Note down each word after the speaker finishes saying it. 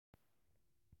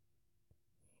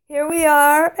Here we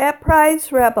are at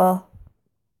PRIZEREBEL.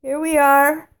 Here we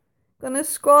are. Going to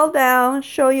scroll down,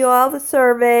 show you all the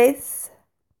surveys.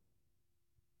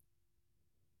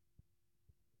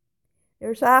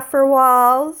 There's offer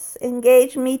walls,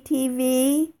 engage me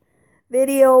TV,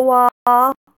 video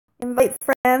wall, invite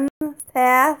friends,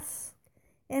 tasks,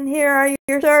 and here are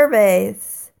your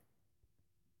surveys.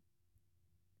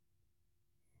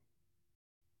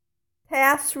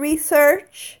 Task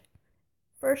research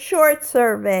for short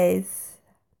surveys.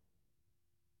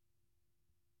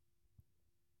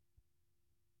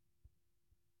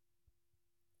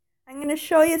 I'm going to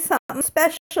show you something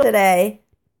special today.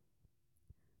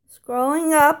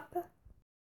 Scrolling up.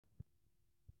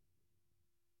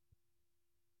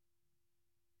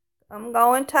 I'm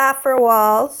going to offer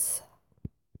walls.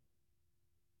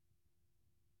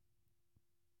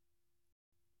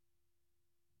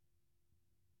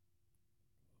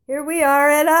 Here we are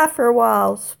at offer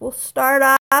walls. We'll start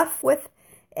off with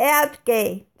ad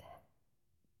gate.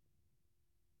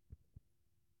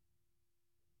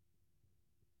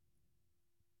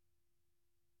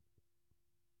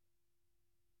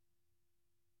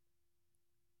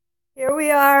 Here we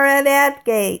are at ad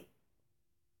gate.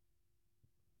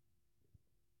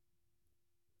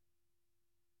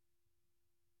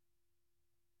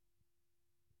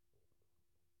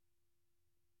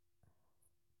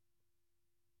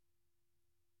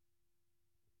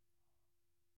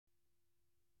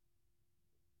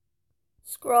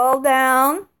 Scroll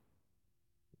down.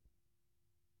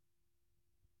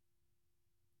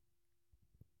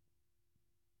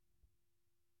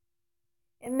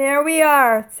 And there we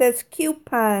are. It says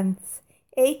coupons,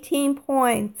 18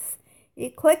 points.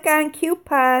 You click on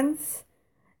coupons.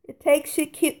 It takes you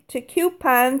to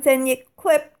coupons, and you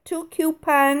clip 2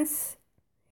 coupons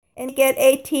and you get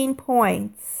 18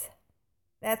 points.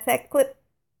 That's that clip.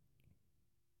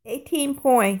 18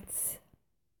 points.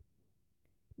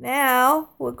 Now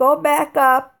we'll go back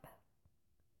up.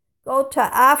 Go to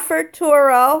Offer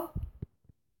Turo.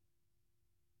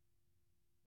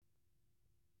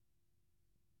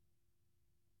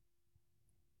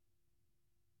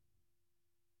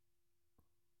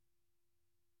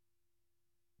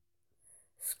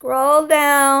 Scroll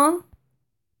down.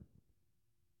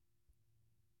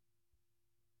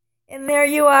 And there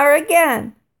you are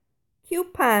again.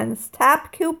 Coupons,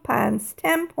 top coupons,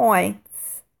 10 points.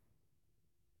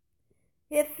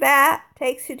 Hit that,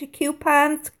 takes you to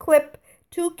coupons, clip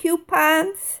 2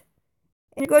 coupons,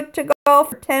 and you're good to go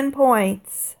for 10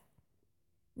 points.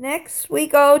 Next we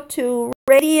go to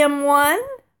Radium 1.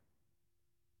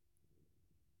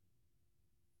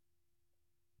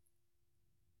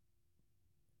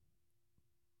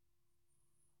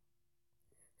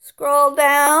 Scroll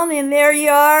down, and there you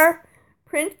are.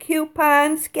 Print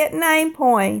coupons, get 9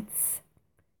 points.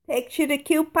 Takes you to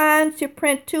coupons, you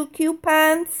print 2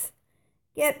 coupons,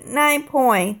 get 9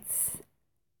 points.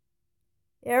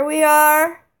 There we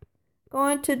are.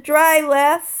 Going to Dry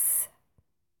Less.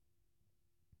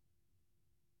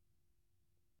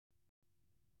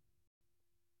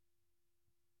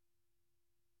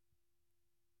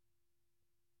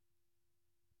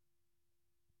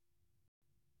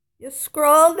 You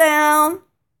scroll down.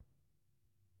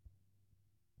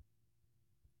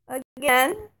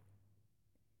 Again.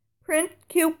 Print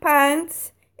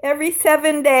coupons every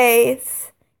 7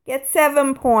 days. Get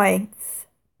 7 points.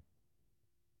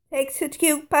 Takes you to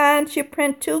coupons. You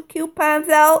print 2 coupons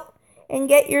out and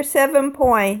get your 7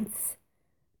 points.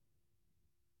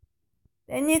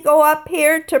 Then you go up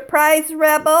here to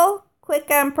PRIZEREBEL. Click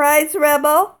on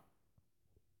PRIZEREBEL.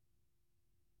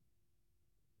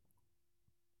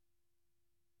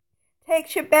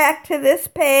 Takes you back to this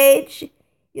page.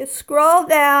 You scroll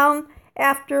down.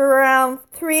 After around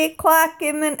 3 o'clock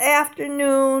in the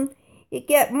afternoon, you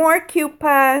get more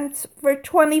coupons for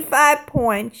 25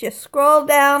 points. You scroll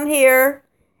down here,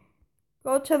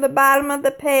 go to the bottom of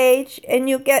the page, and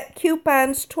you get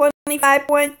coupons, 25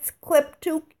 points, clip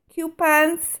 2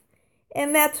 coupons,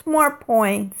 and that's more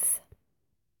points.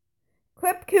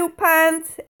 Clip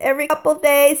coupons every couple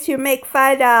days, you make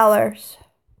 $5.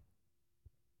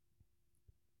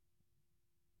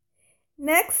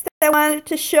 Next, I wanted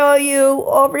to show you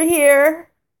over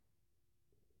here.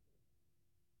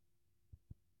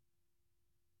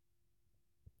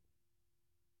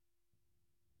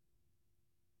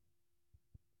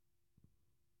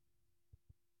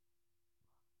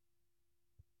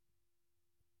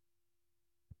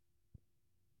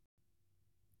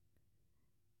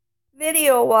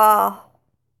 Video wall.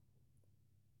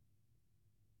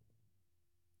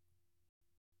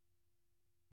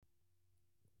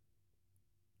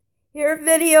 Here,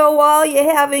 video wall, you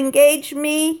have Engage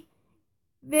Me,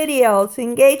 videos,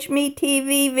 Engage Me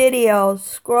TV videos.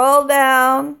 Scroll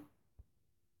down.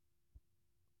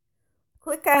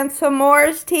 Click on some more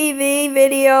TV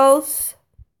videos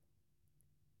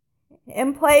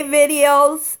and play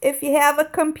videos. If you have a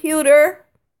computer,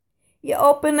 you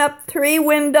open up 3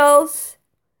 windows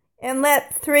and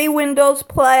let 3 windows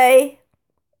play,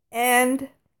 and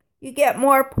you get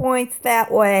more points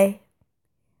that way.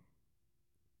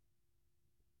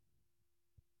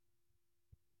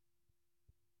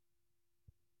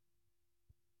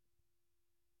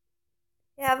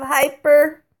 You have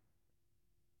Hyper,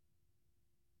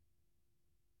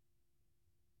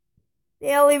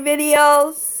 daily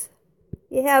videos.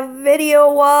 You have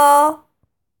Video Wall.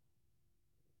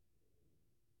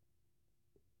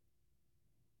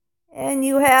 And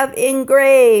you have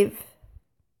Engrave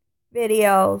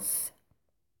videos.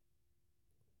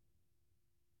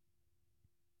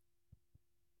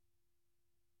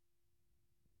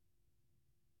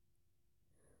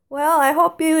 Well, I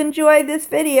hope you enjoyed this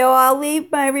video. I'll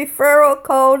leave my referral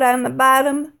code on the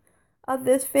bottom of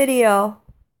this video.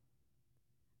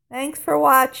 Thanks for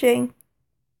watching.